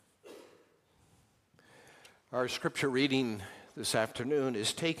Our scripture reading this afternoon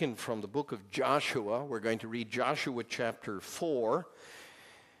is taken from the book of Joshua. We're going to read Joshua chapter 4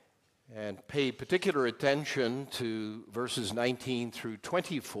 and pay particular attention to verses 19 through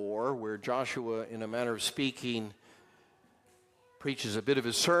 24, where Joshua, in a manner of speaking, preaches a bit of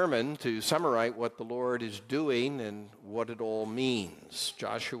a sermon to summarize what the Lord is doing and what it all means.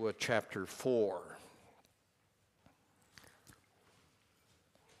 Joshua chapter 4.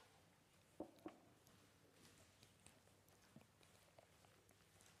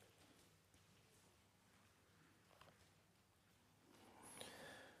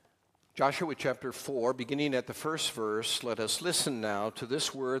 Joshua chapter 4, beginning at the first verse, let us listen now to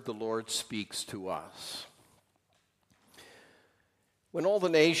this word the Lord speaks to us. When all the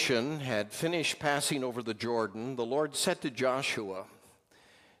nation had finished passing over the Jordan, the Lord said to Joshua,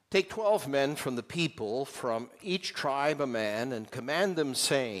 "Take 12 men from the people, from each tribe a man, and command them,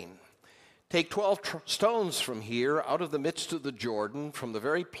 saying, Take 12 stones from here out of the midst of the Jordan, from the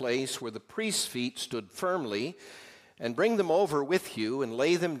very place where the priest's feet stood firmly, and bring them over with you and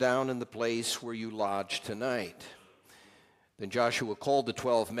lay them down in the place where you lodge tonight." Then Joshua called the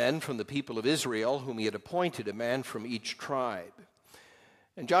 12 men from the people of Israel, whom he had appointed, a man from each tribe.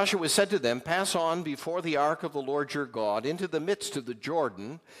 And Joshua said to them, "Pass on before the ark of the Lord your God into the midst of the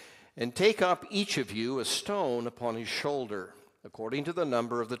Jordan, and take up each of you a stone upon his shoulder, according to the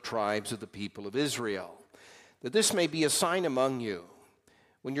number of the tribes of the people of Israel, that this may be a sign among you.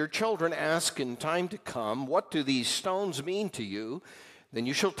 When your children ask in time to come, 'What do these stones mean to you?' then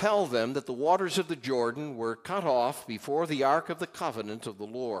you shall tell them that the waters of the Jordan were cut off before the ark of the covenant of the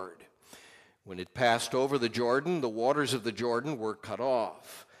Lord. When it passed over the Jordan, the waters of the Jordan were cut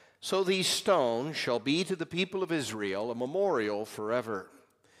off. So these stones shall be to the people of Israel a memorial forever."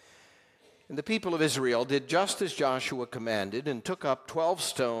 And the people of Israel did just as Joshua commanded, and took up 12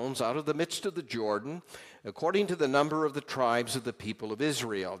 stones out of the midst of the Jordan, according to the number of the tribes of the people of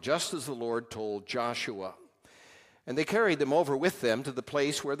Israel, just as the Lord told Joshua. And they carried them over with them to the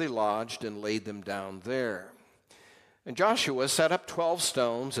place where they lodged, and laid them down there. And Joshua set up 12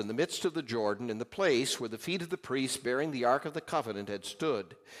 stones in the midst of the Jordan, in the place where the feet of the priests bearing the ark of the covenant had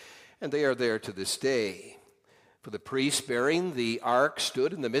stood, and they are there to this day. For the priests bearing the ark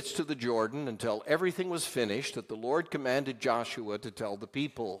stood in the midst of the Jordan until everything was finished that the Lord commanded Joshua to tell the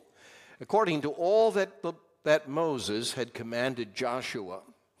people, according to all that Moses had commanded Joshua.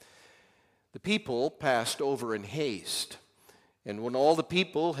 The people passed over in haste, and when all the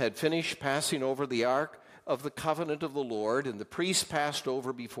people had finished passing over the ark of the covenant of the Lord, and the priests passed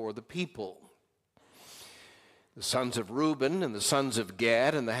over before the people, the sons of Reuben and the sons of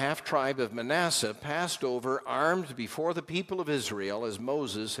Gad and the half-tribe of Manasseh passed over armed before the people of Israel, as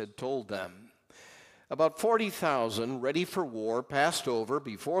Moses had told them. About 40,000 ready for war passed over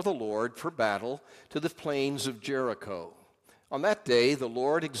before the Lord for battle to the plains of Jericho. On that day the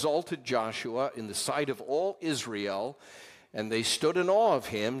Lord exalted Joshua in the sight of all Israel, and they stood in awe of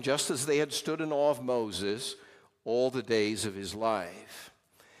him, just as they had stood in awe of Moses all the days of his life.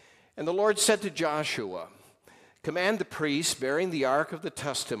 And the Lord said to Joshua, "Command the priests bearing the ark of the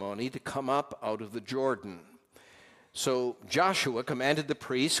testimony to come up out of the Jordan." So Joshua commanded the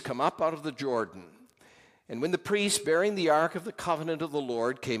priests, "Come up out of the Jordan." And when the priests bearing the ark of the covenant of the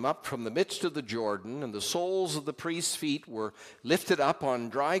Lord came up from the midst of the Jordan, and the soles of the priests' feet were lifted up on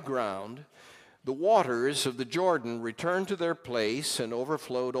dry ground, the waters of the Jordan returned to their place and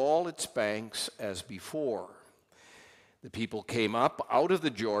overflowed all its banks as before. The people came up out of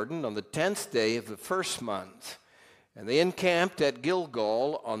the Jordan on the 10th day of the first month, and they encamped at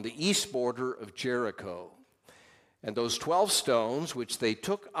Gilgal on the east border of Jericho. And those 12 stones which they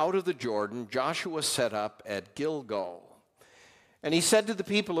took out of the Jordan, Joshua set up at Gilgal. And he said to the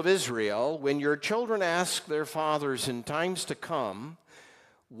people of Israel, "When your children ask their fathers in times to come,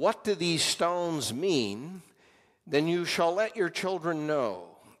 'What do these stones mean?' then you shall let your children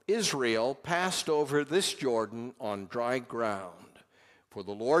know, Israel passed over this Jordan on dry ground. For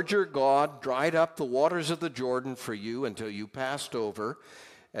the Lord your God dried up the waters of the Jordan for you until you passed over,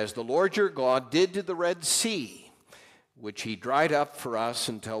 as the Lord your God did to the Red Sea, which he dried up for us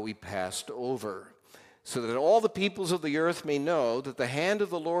until we passed over, so that all the peoples of the earth may know that the hand of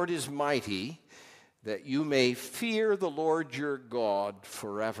the Lord is mighty, that you may fear the Lord your God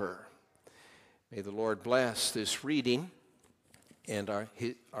forever." May the Lord bless this reading and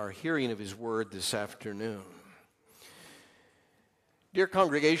our hearing of his word this afternoon. Dear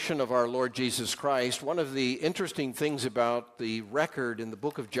congregation of our Lord Jesus Christ, one of the interesting things about the record in the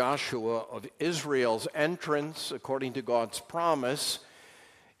book of Joshua of Israel's entrance, according to God's promise,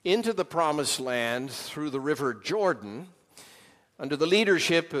 into the promised land through the river Jordan, under the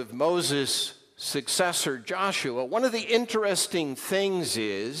leadership of Moses' successor Joshua, one of the interesting things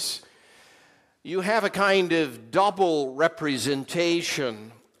is you have a kind of double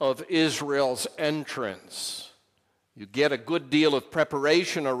representation of Israel's entrance. You get a good deal of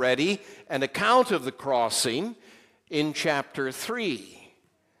preparation already, an account of the crossing in chapter 3.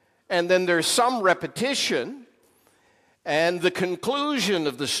 And then there's some repetition and the conclusion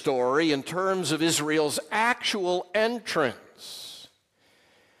of the story in terms of Israel's actual entrance.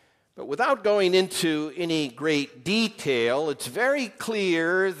 But without going into any great detail, it's very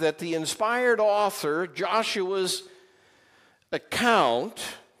clear that the inspired author, Joshua's account,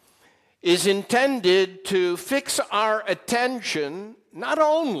 is intended to fix our attention not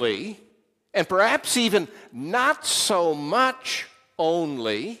only, and perhaps even not so much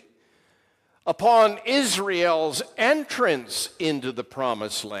only, upon Israel's entrance into the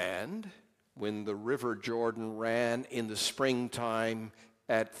Promised Land when the river Jordan ran in the springtime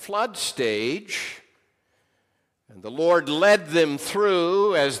at flood stage, and the Lord led them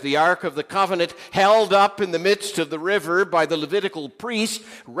through as the Ark of the Covenant held up in the midst of the river by the Levitical priest,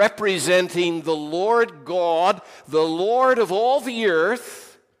 representing the Lord God, the Lord of all the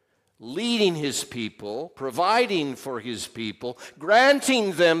earth, leading his people, providing for his people,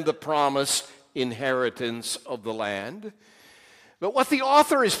 granting them the promised inheritance of the land. But what the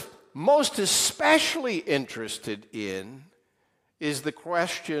author is most especially interested in is the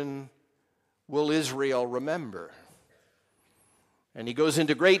question, will Israel remember? And he goes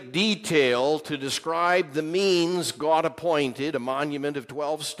into great detail to describe the means God appointed, a monument of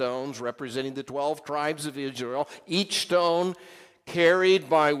 12 stones representing the 12 tribes of Israel, each stone carried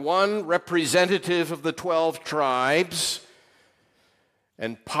by one representative of the 12 tribes,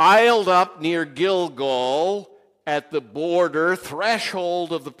 and piled up near Gilgal at the border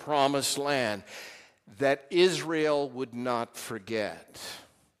threshold of the Promised Land, that Israel would not forget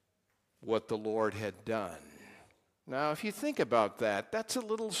what the Lord had done. Now, if you think about that, that's a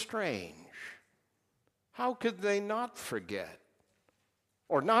little strange. How could they not forget?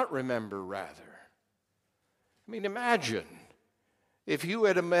 Or not remember, rather? I mean, imagine if you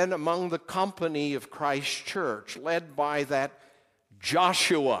had been among the company of Christ Church, led by that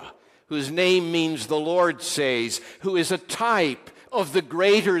Joshua, whose name means the Lord saves, who is a type of the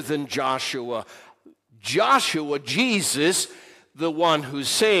greater than Joshua. Joshua, Jesus, the one who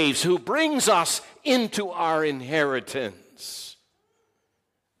saves, who brings us into our inheritance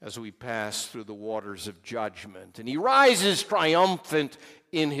as we pass through the waters of judgment. And he rises triumphant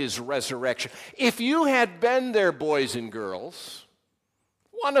in his resurrection. If you had been there, boys and girls,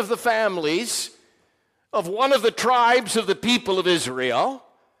 one of the families of one of the tribes of the people of Israel,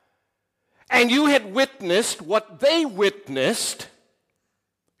 and you had witnessed what they witnessed,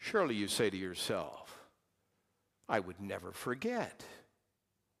 surely you say to yourself, I would never forget.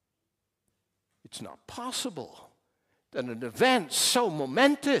 It's not possible that an event so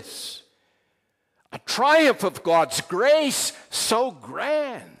momentous, a triumph of God's grace so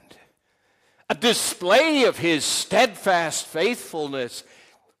grand, a display of his steadfast faithfulness,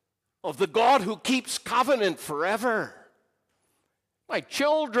 of the God who keeps covenant forever. My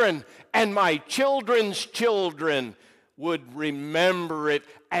children and my children's children would remember it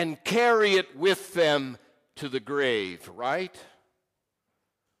and carry it with them to the grave, right?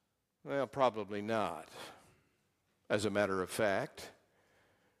 Well, probably not. As a matter of fact,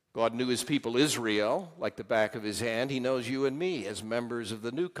 God knew his people Israel like the back of his hand. He knows you and me as members of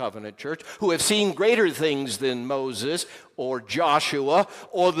the New Covenant Church who have seen greater things than Moses or Joshua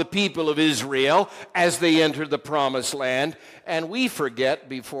or the people of Israel as they enter the Promised Land. And we forget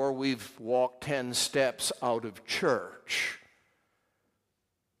before we've walked 10 steps out of church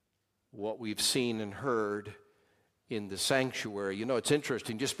what we've seen and heard in the sanctuary. You know, it's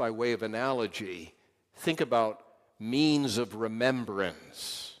interesting, just by way of analogy, think about means of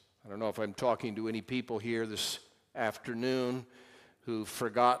remembrance. I don't know if I'm talking to any people here this afternoon who've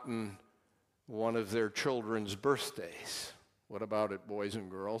forgotten one of their children's birthdays. What about it, boys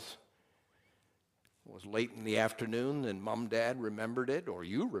and girls? It was late in the afternoon and Mom, Dad remembered it, or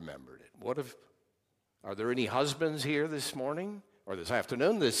you remembered it. Are there any husbands here this morning, or this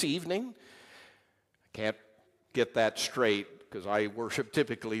afternoon, this evening? I can't get that straight because I worship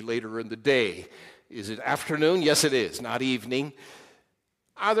typically later in the day. Is it afternoon? Yes, it is, not evening.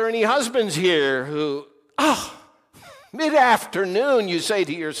 Are there any husbands here who, mid-afternoon, you say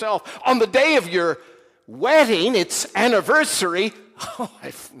to yourself, on the day of your wedding, its anniversary, now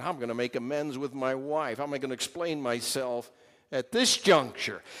I'm going to make amends with my wife. How am I going to explain myself at this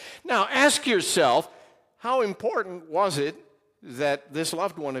juncture? Now, ask yourself, how important was it that this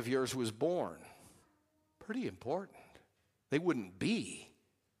loved one of yours was born? Pretty important. They wouldn't be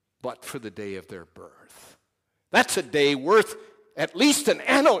but for the day of their birth. That's a day worth at least an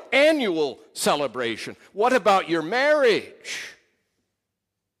annual celebration. What about your marriage?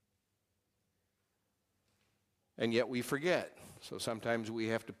 And yet we forget. So sometimes we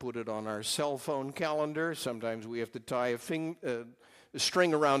have to put it on our cell phone calendar. Sometimes we have to tie a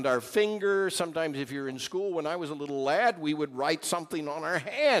string around our finger. Sometimes if you're in school, when I was a little lad, we would write something on our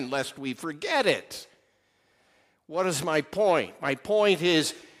hand lest we forget it. What is my point? My point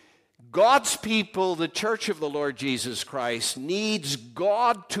is God's people, the church of the Lord Jesus Christ, needs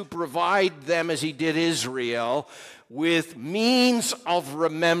God to provide them, as he did Israel, with means of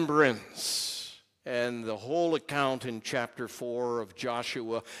remembrance. And the whole account in chapter 4 of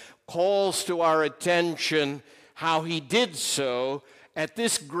Joshua calls to our attention how he did so at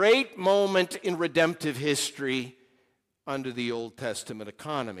this great moment in redemptive history under the Old Testament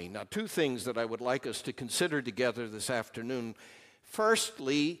economy. Now, two things that I would like us to consider together this afternoon.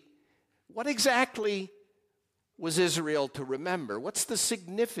 Firstly, what exactly was Israel to remember? What's the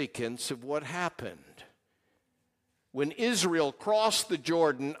significance of what happened when Israel crossed the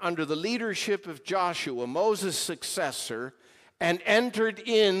Jordan under the leadership of Joshua, Moses' successor, and entered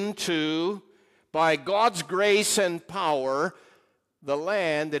into, by God's grace and power, the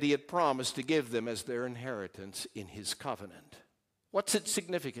land that he had promised to give them as their inheritance in his covenant? What's its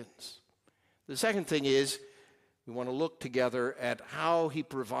significance? The second thing is, we want to look together at how he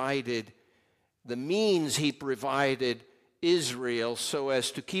provided, the means he provided Israel so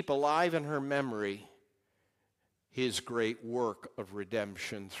as to keep alive in her memory his great work of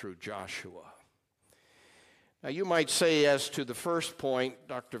redemption through Joshua. Now, you might say, as to the first point,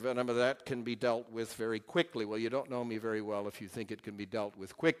 Dr. Venema, that can be dealt with very quickly. Well, you don't know me very well if you think it can be dealt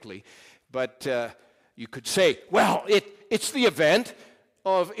with quickly. But you could say, well, it's the event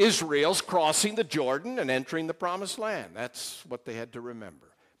of Israel's crossing the Jordan and entering the Promised Land. That's what they had to remember.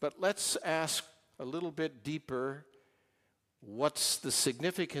 But let's ask a little bit deeper, what's the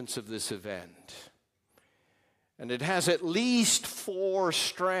significance of this event? And it has at least 4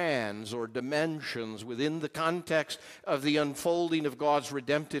 strands or dimensions within the context of the unfolding of God's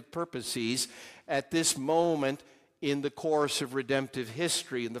redemptive purposes at this moment in the course of redemptive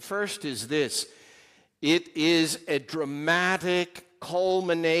history. And the first is this: it is a dramatic,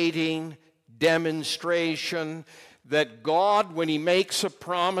 culminating demonstration that God, when he makes a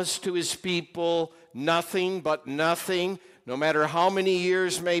promise to his people, nothing but nothing, no matter how many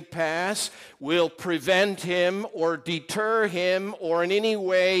years may pass, will prevent him or deter him or in any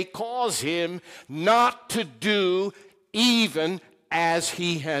way cause him not to do even as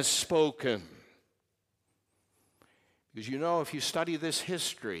he has spoken. Because you know, if you study this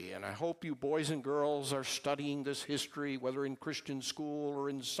history, and I hope you boys and girls are studying this history, whether in Christian school or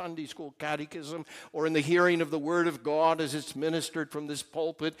in Sunday school catechism or in the hearing of the Word of God as it's ministered from this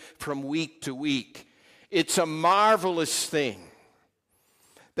pulpit from week to week, it's a marvelous thing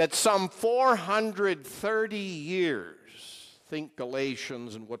that some 430 years, think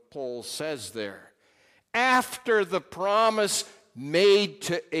Galatians and what Paul says there, after the promise made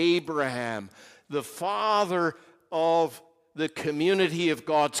to Abraham, the father of the community of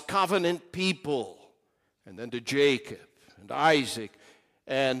God's covenant people, and then to Jacob and Isaac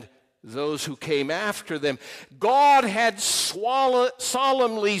and those who came after them, God had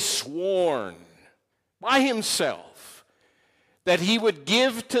solemnly sworn by himself that he would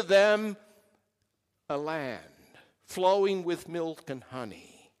give to them a land flowing with milk and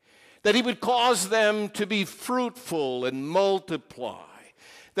honey, that he would cause them to be fruitful and multiply,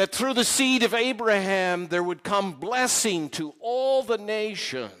 that through the seed of Abraham there would come blessing to all the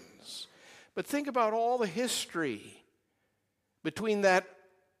nations. But think about all the history between that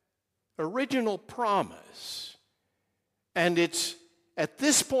original promise and it's at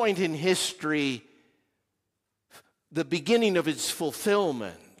this point in history the beginning of its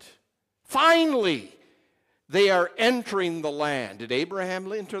fulfillment. Finally, they are entering the land. Did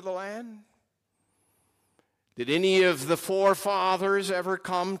Abraham enter the land? Did any of the forefathers ever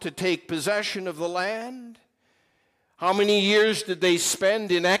come to take possession of the land? How many years did they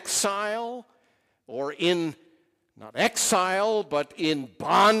spend in exile, or in, not exile, but in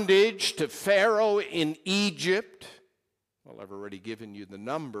bondage to Pharaoh in Egypt? Well, I've already given you the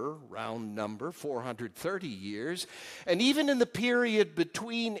number, round number, 430 years. And even in the period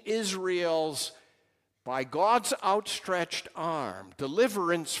between Israel's, by God's outstretched arm,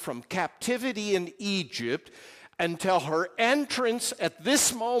 deliverance from captivity in Egypt until her entrance at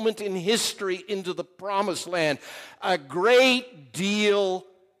this moment in history into the Promised Land, a great deal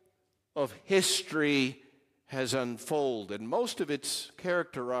of history has unfolded. Most of it's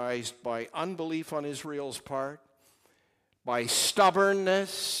characterized by unbelief on Israel's part, by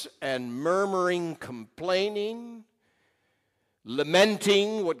stubbornness and murmuring, complaining,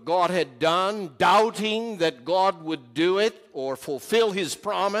 lamenting what God had done, doubting that God would do it or fulfill his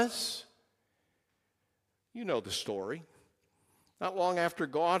promise. You know the story. Not long after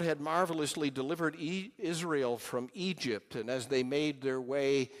God had marvelously delivered Israel from Egypt, and as they made their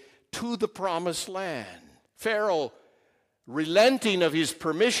way to the promised land, Pharaoh, relenting of his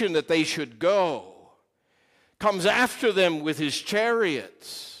permission that they should go, comes after them with his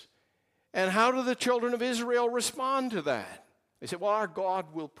chariots. And how do the children of Israel respond to that? They say, well, our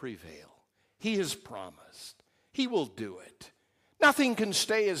God will prevail. He has promised. He will do it. Nothing can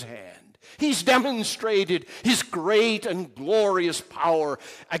stay his hand. He's demonstrated his great and glorious power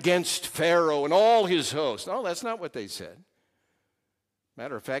against Pharaoh and all his host. No, that's not what they said.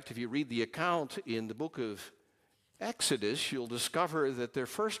 Matter of fact, if you read the account in the book of Exodus, you'll discover that their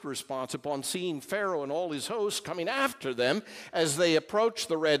first response upon seeing Pharaoh and all his hosts coming after them as they approached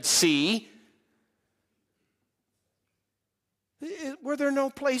the Red Sea, were there no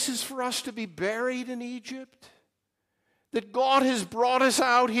places for us to be buried in Egypt? That God has brought us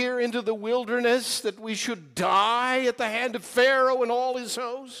out here into the wilderness, that we should die at the hand of Pharaoh and all his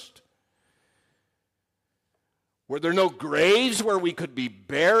host? Were there no graves where we could be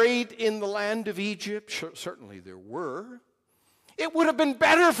buried in the land of Egypt? Certainly there were. It would have been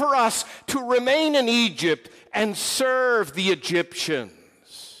better for us to remain in Egypt and serve the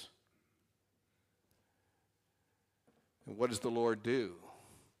Egyptians. And what does the Lord do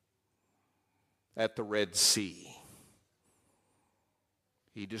at the Red Sea?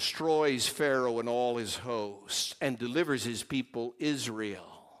 He destroys Pharaoh and all his hosts and delivers his people Israel.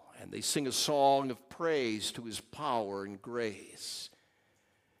 And they sing a song of praise to his power and grace.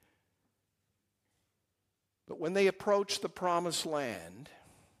 But when they approach the promised land,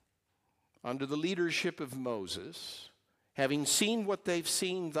 under the leadership of Moses, having seen what they've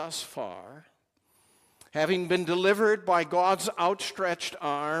seen thus far, having been delivered by God's outstretched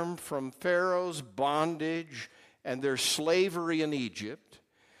arm from Pharaoh's bondage and their slavery in Egypt,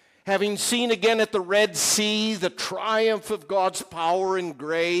 having seen again at the Red Sea the triumph of God's power and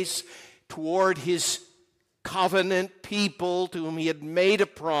grace toward his covenant people to whom he had made a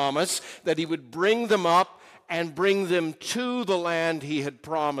promise that he would bring them up and bring them to the land he had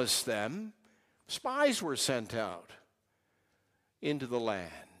promised them, spies were sent out into the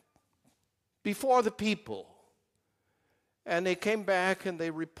land before the people. And they came back and they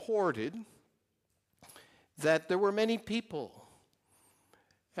reported that there were many people,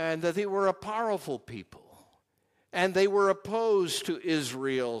 and that they were a powerful people, and they were opposed to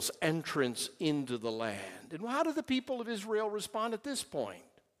Israel's entrance into the land. And how do the people of Israel respond at this point?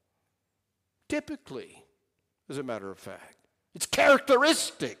 Typically, as a matter of fact, it's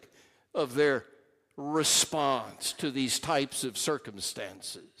characteristic of their response to these types of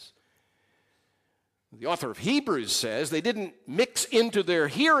circumstances. The author of Hebrews says they didn't mix into their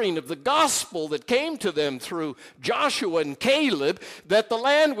hearing of the gospel that came to them through Joshua and Caleb, that the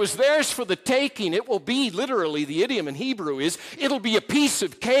land was theirs for the taking. It will be, literally, the idiom in Hebrew is, it'll be a piece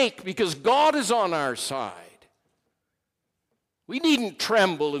of cake because God is on our side. We needn't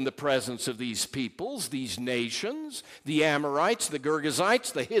tremble in the presence of these peoples, these nations, the Amorites, the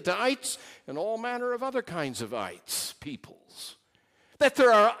Girgashites, the Hittites, and all manner of other kinds of ites, peoples. That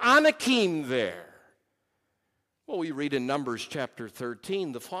there are Anakim there. Well, we read in Numbers chapter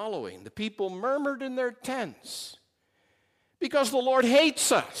 13 the following. The people murmured in their tents because the Lord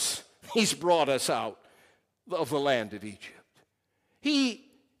hates us. He's brought us out of the land of Egypt. He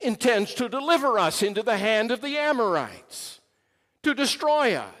intends to deliver us into the hand of the Amorites, to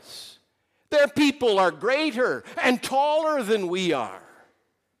destroy us. Their people are greater and taller than we are.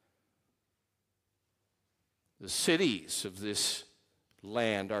 The cities of this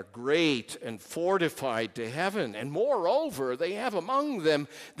land are great and fortified to heaven, and moreover, they have among them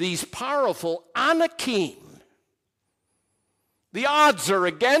these powerful Anakim. The odds are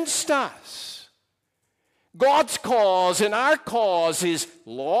against us. God's cause and our cause is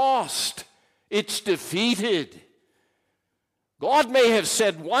lost. It's defeated. God may have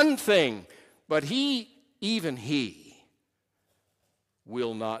said one thing, but even he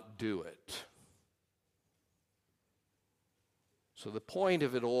will not do it. So the point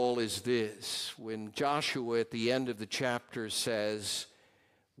of it all is this. When Joshua at the end of the chapter says,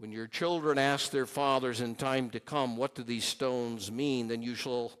 when your children ask their fathers in time to come, what do these stones mean? Then you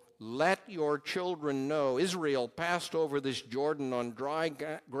shall let your children know. Israel passed over this Jordan on dry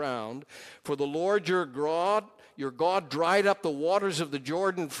ground, for the Lord your God dried up the waters of the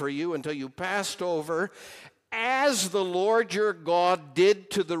Jordan for you until you passed over, as the Lord your God did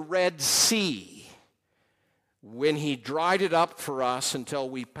to the Red Sea, when he dried it up for us until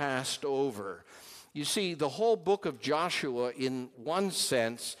we passed over. You see, the whole book of Joshua, in one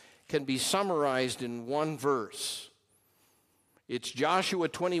sense, can be summarized in one verse. It's Joshua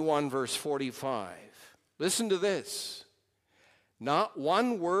 21, verse 45. Listen to this. Not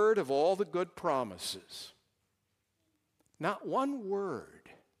one word of all the good promises, not one word,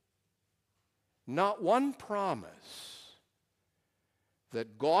 not one promise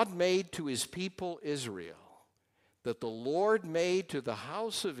that God made to his people Israel, that the Lord made to the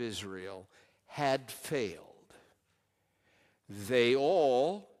house of Israel, had failed. They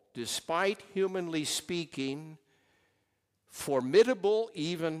all, despite humanly speaking, formidable,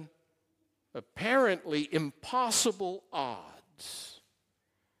 even apparently impossible odds,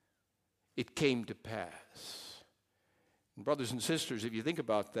 it came to pass. And brothers and sisters, if you think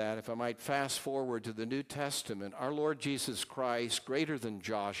about that, if I might fast forward to the New Testament, our Lord Jesus Christ, greater than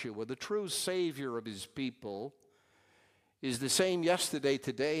Joshua, the true Savior of his people, is the same yesterday,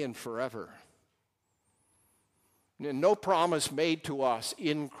 today, and forever. No promise made to us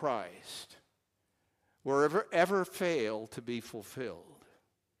in Christ will ever fail to be fulfilled.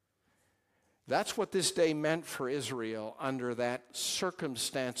 That's what this day meant for Israel under that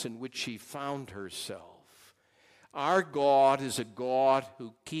circumstance in which she found herself. Our God is a God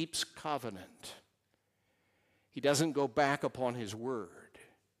who keeps covenant. He doesn't go back upon his word.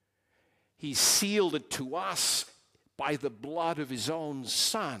 He sealed it to us by the blood of his own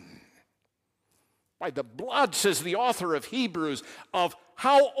Son. By the blood, says the author of Hebrews, of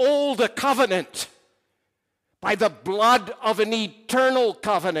how old a covenant? By the blood of an eternal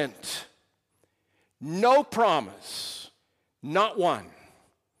covenant. No promise, not one.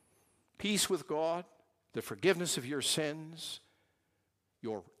 Peace with God, the forgiveness of your sins,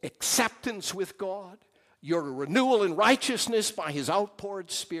 your acceptance with God, your renewal in righteousness by his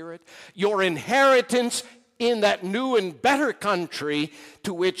outpoured Spirit, your inheritance in that new and better country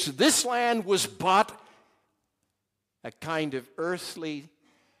to which this land was but a kind of earthly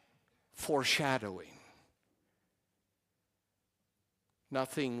foreshadowing.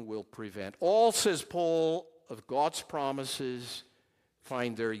 Nothing will prevent. All, says Paul, of God's promises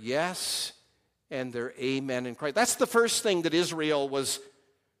find their yes and their amen in Christ. That's the first thing that Israel was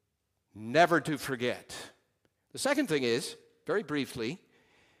never to forget. The second thing is, very briefly,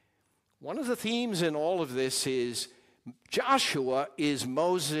 one of the themes in all of this is Joshua is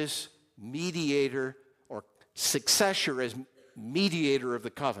Moses' mediator or successor as mediator of the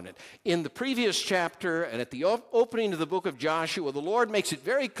covenant. In the previous chapter and at the opening of the book of Joshua, the Lord makes it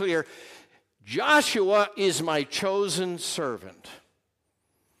very clear, Joshua is my chosen servant.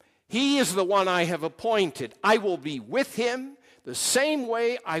 He is the one I have appointed. I will be with him the same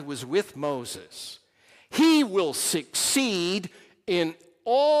way I was with Moses. He will succeed in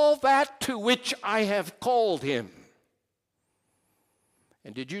all that to which I have called him.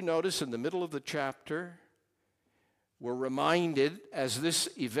 And did you notice in the middle of the chapter, we're reminded as this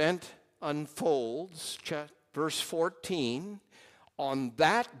event unfolds, verse 14, on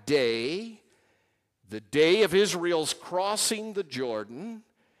that day, the day of Israel's crossing the Jordan,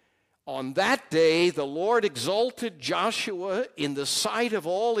 on that day the Lord exalted Joshua in the sight of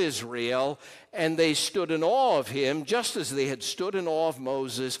all Israel, and they stood in awe of him, just as they had stood in awe of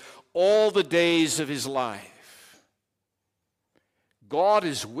Moses all the days of his life. God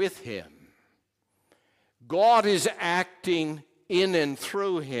is with him. God is acting in and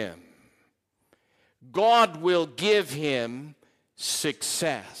through him. God will give him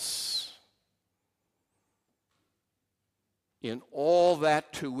success in all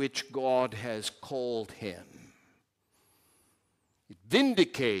that to which God has called him. It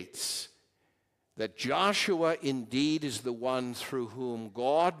vindicates that Joshua indeed is the one through whom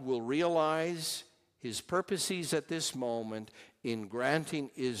God will realize his purposes at this moment in granting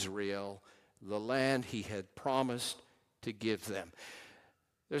Israel the land he had promised to give them.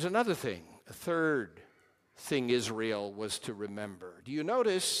 There's another thing, a third thing Israel was to remember. Do you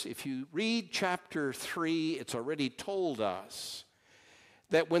notice, if you read chapter 3, it's already told us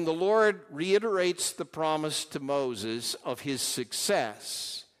that when the Lord reiterates the promise to Moses of his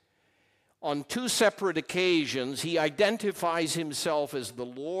success, on two separate occasions, he identifies himself as the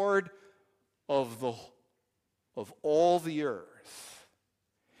Lord of all the earth.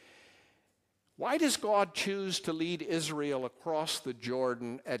 Why does God choose to lead Israel across the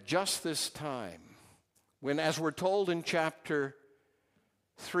Jordan at just this time, when, as we're told in chapter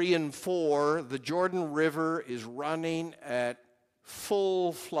 3 and 4, the Jordan River is running at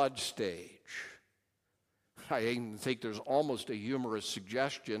full flood stage? I even think there's almost a humorous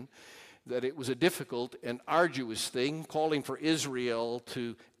suggestion that it was a difficult and arduous thing, calling for Israel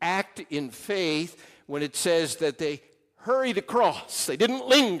to act in faith when it says that they hurried across. They didn't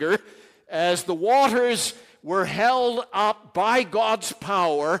linger as the waters were held up by God's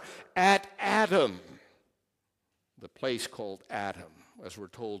power at Adam, the place called Adam, as we're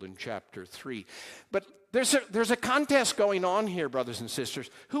told in chapter 3. But there's a contest going on here, brothers and sisters.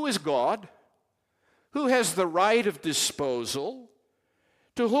 Who is God? Who has the right of disposal?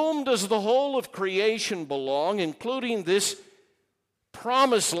 To whom does the whole of creation belong, including this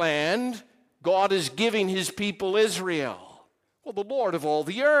promised land God is giving his people Israel? Well, the Lord of all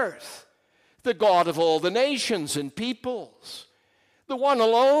the earth, the God of all the nations and peoples, the one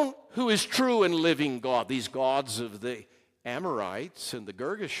alone who is true and living God. These gods of the Amorites and the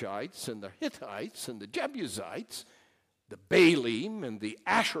Girgashites and the Hittites and the Jebusites, the Baalim and the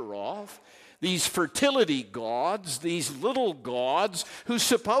Asheroth, these fertility gods, these little gods who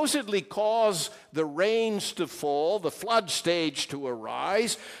supposedly cause the rains to fall, the flood stage to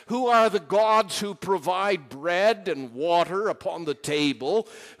arise, who are the gods who provide bread and water upon the table,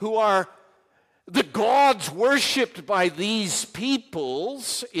 who are the gods worshipped by these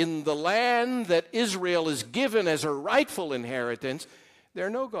peoples in the land that Israel is given as her rightful inheritance. They're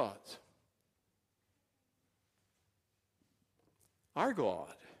no gods. Our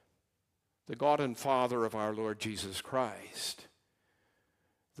God, the God and Father of our Lord Jesus Christ,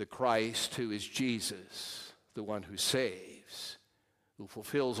 the Christ who is Jesus, the one who saves, who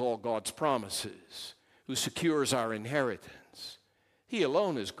fulfills all God's promises, who secures our inheritance. He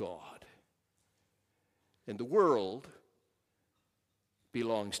alone is God. And the world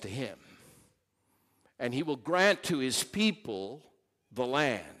belongs to him. And he will grant to his people the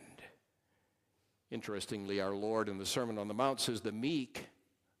land. Interestingly, our Lord in the Sermon on the Mount says the meek,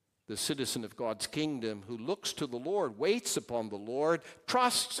 the citizen of God's kingdom who looks to the Lord, waits upon the Lord,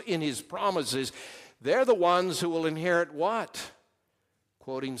 trusts in his promises, they're the ones who will inherit what?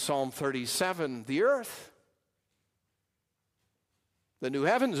 Quoting Psalm 37, the earth. The new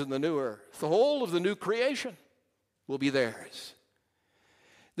heavens and the new earth, the whole of the new creation will be theirs.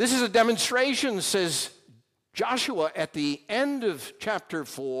 This is a demonstration, says Joshua at the end of chapter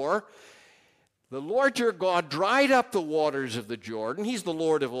 4. The Lord your God dried up the waters of the Jordan. He's the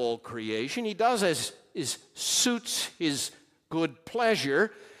Lord of all creation. He does as suits his good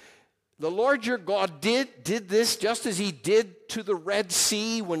pleasure. The Lord your God did this just as he did to the Red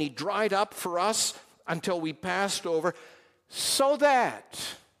Sea when he dried up for us until we passed over, so that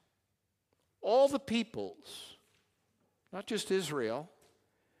all the peoples, not just Israel,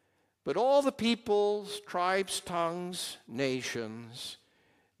 but all the peoples, tribes, tongues, nations,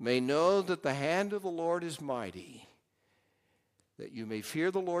 may know that the hand of the Lord is mighty, that you may fear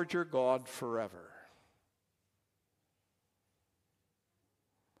the Lord your God forever.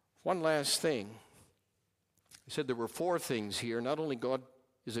 One last thing. I said there were 4 things here. Not only God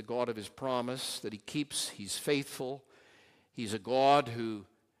is a God of his promise, that he keeps, he's faithful. He's a God who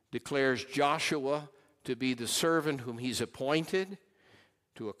declares Joshua to be the servant whom he's appointed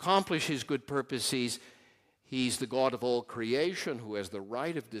to accomplish his good purposes. He's the God of all creation who has the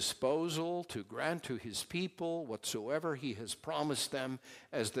right of disposal to grant to his people whatsoever he has promised them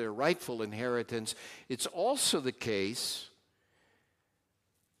as their rightful inheritance. It's also the case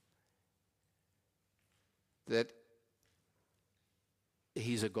that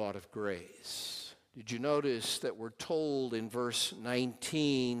he's a God of grace. Did you notice that we're told in verse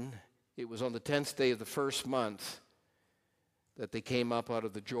 19, it was on the 10th day of the first month that they came up out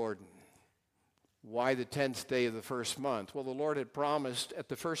of the Jordan. Why the 10th day of the first month? Well, the Lord had promised at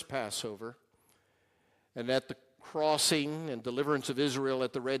the first Passover and at the crossing and deliverance of Israel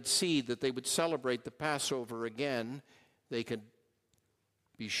at the Red Sea that they would celebrate the Passover again. They could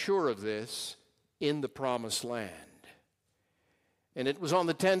be sure of this in the promised land. And it was on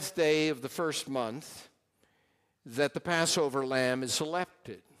the 10th day of the first month that the Passover lamb is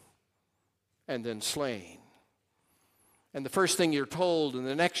selected and then slain. And the first thing you're told in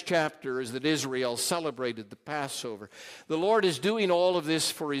the next chapter is that Israel celebrated the Passover. The Lord is doing all of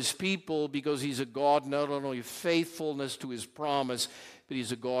this for his people because he's a God not only of faithfulness to his promise, but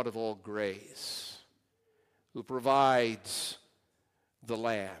he's a God of all grace who provides the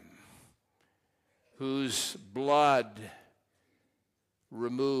lamb, whose blood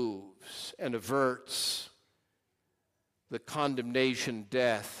removes and averts the condemnation,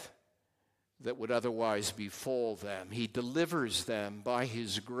 death that would otherwise befall them. He delivers them by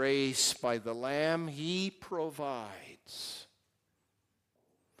his grace, by the Lamb he provides.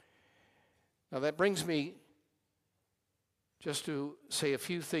 Now that brings me just to say a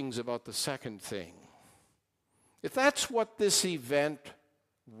few things about the second thing. If that's what this event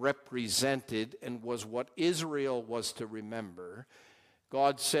represented and was what Israel was to remember,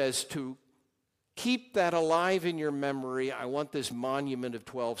 God says to keep that alive in your memory. I want this monument of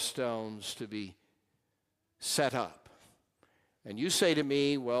 12 stones to be set up. And you say to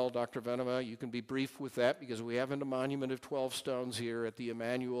me, well, Dr. Venema, you can be brief with that because we haven't a monument of 12 stones here at the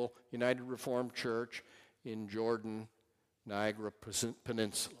Emmanuel United Reformed Church in Jordan, Niagara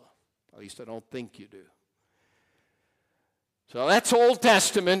Peninsula. At least I don't think you do. So that's Old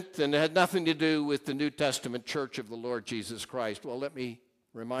Testament, and it had nothing to do with the New Testament Church of the Lord Jesus Christ. Well, let me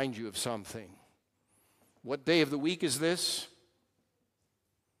remind you of something. What day of the week is this?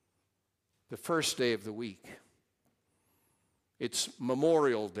 The first day of the week. It's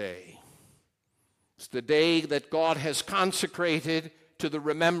Memorial Day. It's the day that God has consecrated to the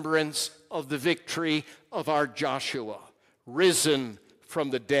remembrance of the victory of our Joshua, risen from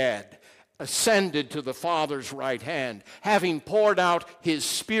the dead, ascended to the Father's right hand, having poured out his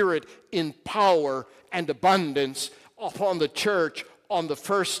Spirit in power and abundance upon the church on the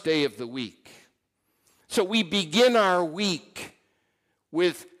first day of the week. So we begin our week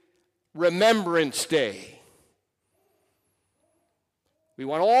with Remembrance Day. We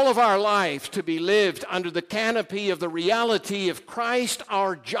want all of our life to be lived under the canopy of the reality of Christ,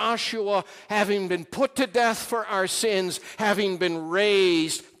 our Joshua, having been put to death for our sins, having been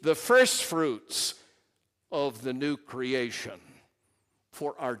raised, the first fruits of the new creation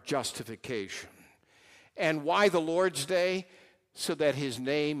for our justification. And why the Lord's Day? So that his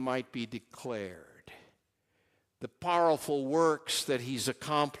name might be declared. The powerful works that he's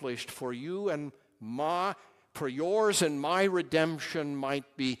accomplished for you and for yours and my redemption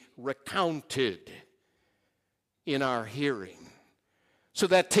might be recounted in our hearing, so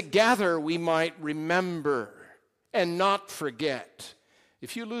that together we might remember and not forget.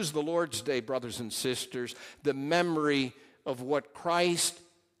 If you lose the Lord's Day, brothers and sisters, the memory of what Christ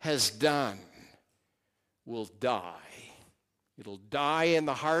has done will die. It'll die in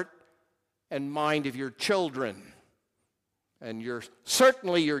the heart and mind of your children, and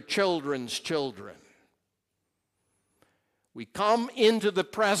certainly your children's children. We come into the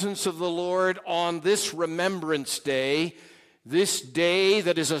presence of the Lord on this Remembrance Day, this day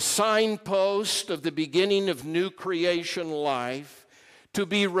that is a signpost of the beginning of new creation life, to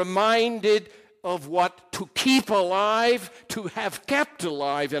be reminded of what to keep alive, to have kept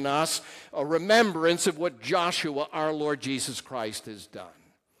alive in us, a remembrance of what Joshua, our Lord Jesus Christ, has done.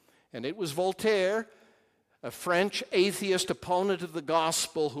 And it was Voltaire, a French atheist opponent of the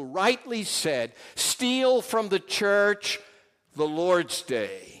gospel, who rightly said, steal from the church the Lord's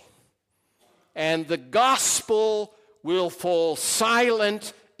Day, and the gospel will fall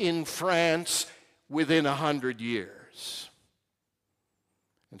silent in France within 100 years.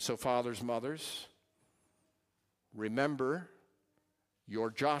 And so, fathers, mothers, remember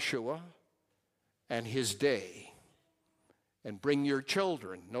your Joshua and his day, and bring your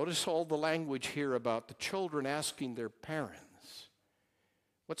children. Notice all the language here about the children asking their parents,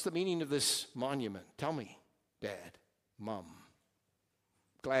 what's the meaning of this monument? Tell me, Dad, Mom.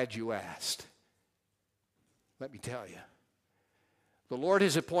 Glad you asked. Let me tell you. The Lord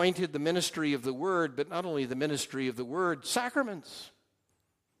has appointed the ministry of the Word, but not only the ministry of the Word, sacraments.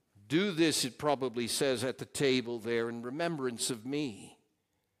 Do this, it probably says at the table there, in remembrance of me.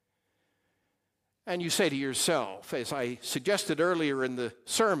 And you say to yourself, as I suggested earlier in the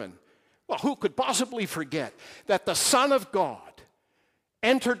sermon, well, who could possibly forget that the Son of God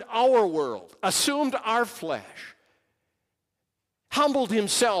entered our world, assumed our flesh, humbled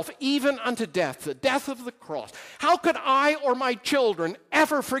himself even unto death, the death of the cross. How could I or my children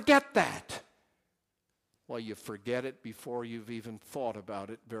ever forget that? Well, you forget it before you've even thought about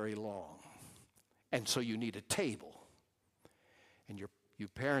it very long. And so you need a table. And you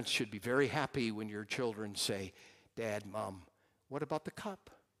parents should be very happy when your children say, Dad, Mom, what about the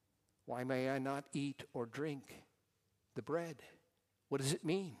cup? Why may I not eat or drink the bread? What does it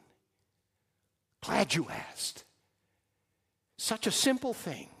mean? Glad you asked. Such a simple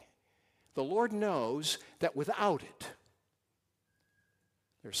thing. The Lord knows that without it,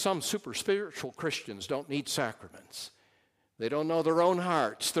 there's some super spiritual Christians don't need sacraments. They don't know their own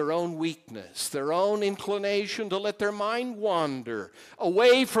hearts, their own weakness, their own inclination to let their mind wander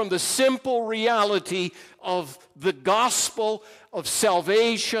away from the simple reality of the gospel of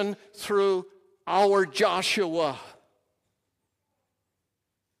salvation through our Joshua,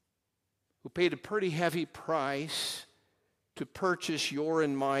 who paid a pretty heavy price to purchase your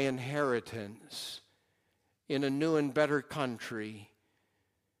and my inheritance in a new and better country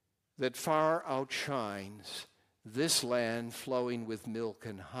that far outshines this land flowing with milk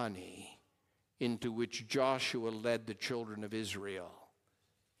and honey, into which Joshua led the children of Israel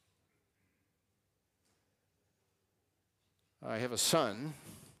I have a son,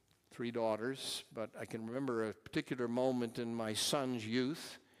 3 daughters, but I can remember a particular moment in my son's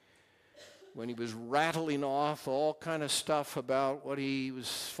youth when he was rattling off all kind of stuff about what he was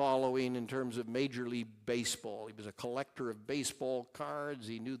following in terms of Major League Baseball. He was a collector of baseball cards.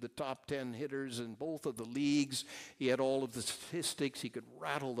 He knew the top 10 hitters in both of the leagues. He had all of the statistics. He could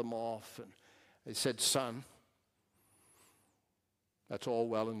rattle them off. And I said, son, that's all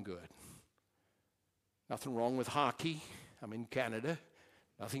well and good. Nothing wrong with hockey. I'm in Canada.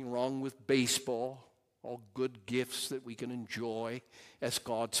 Nothing wrong with baseball. All good gifts that we can enjoy as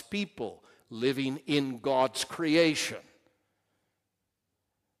God's people, living in God's creation.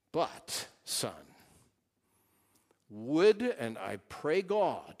 But, son, would, and I pray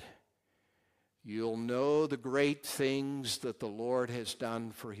God, you'll know the great things that the Lord has done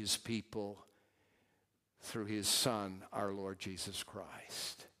for his people through his Son, our Lord Jesus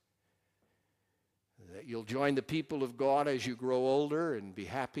Christ. That you'll join the people of God as you grow older and be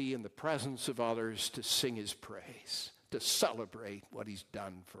happy in the presence of others to sing his praise, to celebrate what he's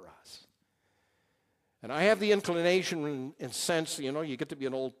done for us. And I have the inclination and sense, you get to be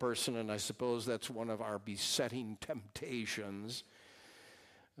an old person, and I suppose that's one of our besetting temptations.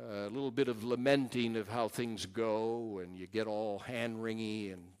 A little bit of lamenting of how things go, and you get all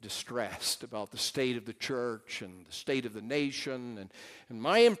hand-wringy and distressed about the state of the church and the state of the nation. And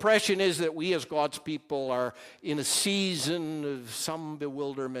my impression is that we as God's people are in a season of some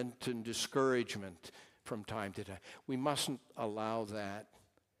bewilderment and discouragement from time to time. We mustn't allow that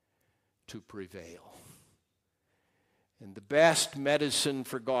to prevail. And the best medicine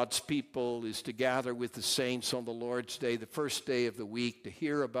for God's people is to gather with the saints on the Lord's Day, the first day of the week, to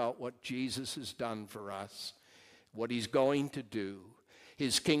hear about what Jesus has done for us, what he's going to do,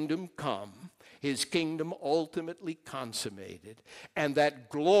 his kingdom come, his kingdom ultimately consummated, and that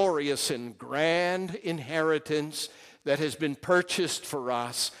glorious and grand inheritance that has been purchased for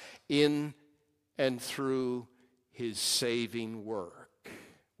us in and through his saving work.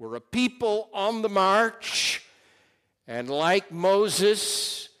 We're a people on the march. And like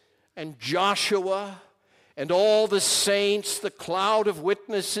Moses and Joshua and all the saints, the cloud of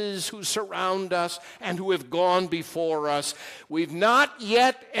witnesses who surround us and who have gone before us, we've not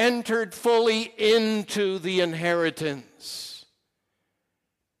yet entered fully into the inheritance.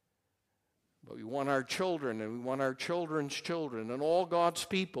 But we want our children, and we want our children's children, and all God's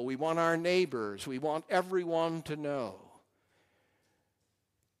people. We want our neighbors. We want everyone to know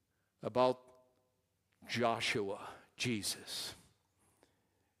about Joshua, Jesus,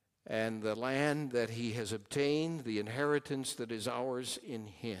 and the land that he has obtained, the inheritance that is ours in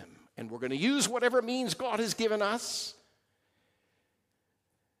him. And we're going to use whatever means God has given us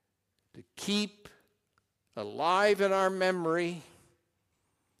to keep alive in our memory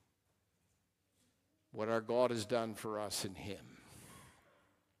what our God has done for us in him.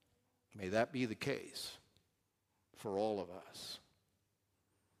 May that be the case for all of us.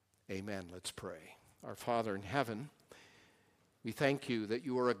 Amen. Let's pray. Our Father in heaven, we thank you that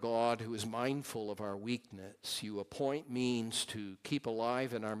you are a God who is mindful of our weakness. You appoint means to keep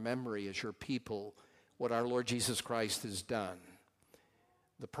alive in our memory as your people what our Lord Jesus Christ has done,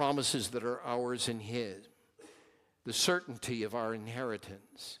 the promises that are ours in his, the certainty of our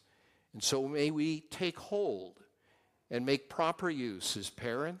inheritance. And so may we take hold and make proper use as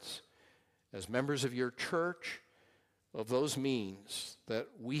parents, as members of your church, of those means that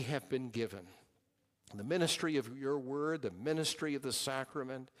we have been given. The ministry of your word, the ministry of the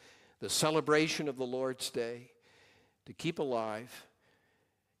sacrament, the celebration of the Lord's Day, to keep alive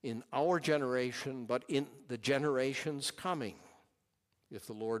in our generation, but in the generations coming, if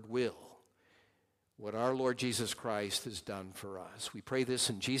the Lord will, what our Lord Jesus Christ has done for us. We pray this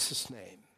in Jesus' name.